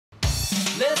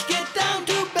Let's get down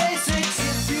to basics.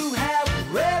 If you have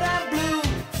red and blue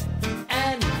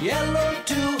and yellow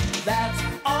too, that's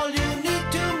all you need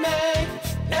to make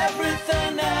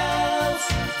everything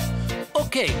else.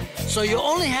 Okay, so you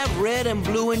only have red and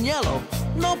blue and yellow.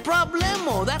 No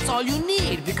problemo, that's all you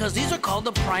need because these are called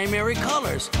the primary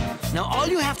colors. Now all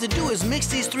you have to do is mix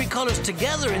these three colors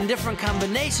together in different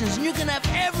combinations and you can have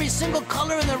every single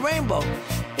color in the rainbow.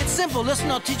 It's simple. Listen,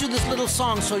 I'll teach you this little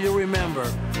song so you'll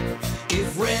remember.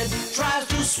 If red tries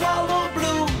to swallow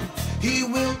blue, he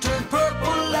will turn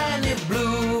purple, and if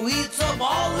blue eats up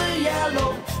all the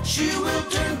yellow, she will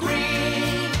turn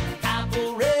green.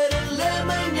 Apple red and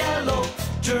lemon yellow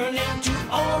turn into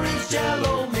orange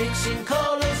jello. Mixing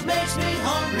colors makes me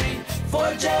hungry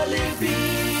for jelly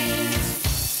beans.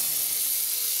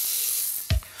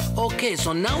 Okay,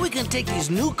 so now we can take these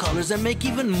new colors and make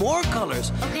even more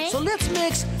colors. Okay. So let's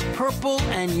mix purple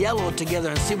and yellow together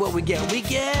and see what we get. We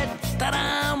get,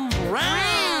 ta-da,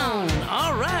 brown.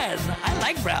 All right, I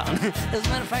like brown. As a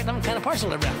matter of fact, I'm kind of partial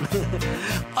to brown.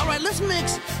 All right, let's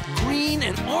mix green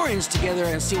and orange together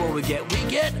and see what we get. We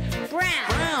get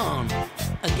brown.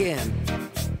 Again.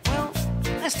 Well,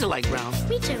 I still like brown.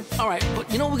 Me too. All right,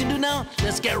 but you know what we can do now?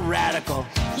 Let's get radical.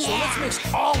 Yeah. So let's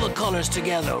mix all the colors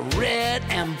together. Red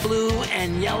and blue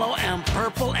and yellow and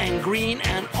purple and green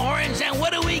and orange. And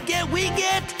what do we get? We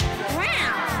get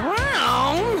Brown.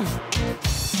 brown.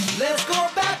 Let's go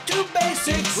back to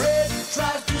basics. Red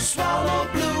tries to swallow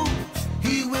blue.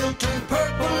 He will turn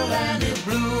purple, and if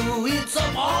blue eats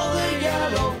up all the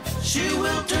yellow, she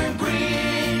will turn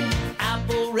green.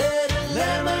 Apple red and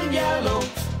lemon yellow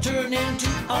turn into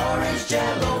orange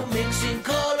jello. Mixing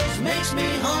colors makes me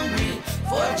hungry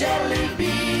for jelly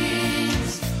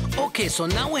beans. Okay, so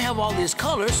now we have all these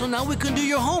colors, so now we can do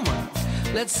your homework.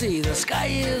 Let's see, the sky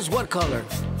is what color?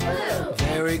 Blue.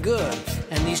 Very good.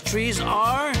 And these trees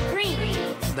are?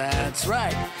 Green. That's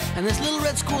right. And this little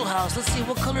red schoolhouse, let's see,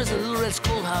 what color is the little red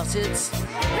schoolhouse? It's?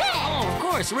 Red. Oh, of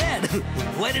course, red.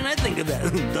 Why didn't I think of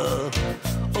that?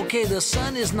 Duh. Okay, the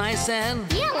sun is nice and?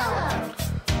 Yellow.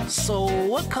 So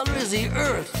what color is the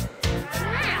earth?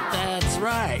 Brown. That's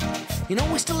right. You know,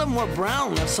 we still have more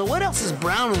brown left, so what else is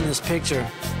brown in this picture?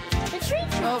 The tree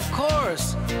trunk. Of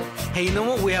course. Hey, you know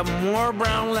what? We have more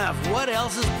brown left. What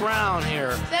else is brown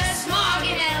here? The smog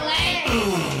in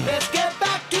LA. Let's get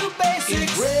back to basics.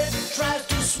 If red tries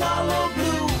to swallow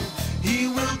blue, he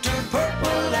will turn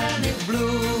purple, and if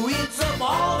blue eats up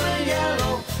all the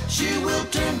yellow, she will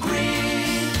turn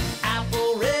green.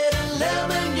 Apple red and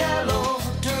lemon yellow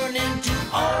turn into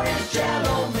orange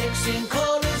jello. Mixing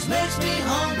colors makes me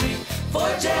hungry for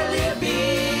jelly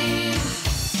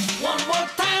beans. One more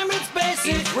time, it's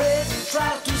basic. If red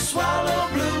tries to swallow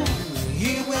blue,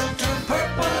 he will turn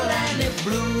purple, and if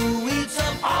blue eats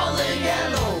up all the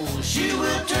yellow, she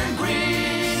will turn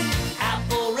green.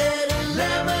 Apple red and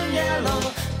lemon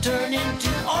yellow turn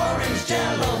into orange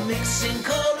jello. Mixing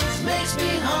colors makes me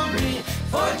hungry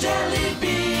for jelly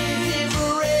beans.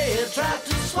 If red tries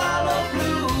to swallow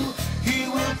blue, he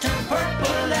will turn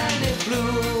purple, and if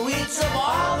blue eats up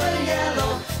all the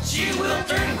yellow, she will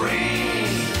turn green.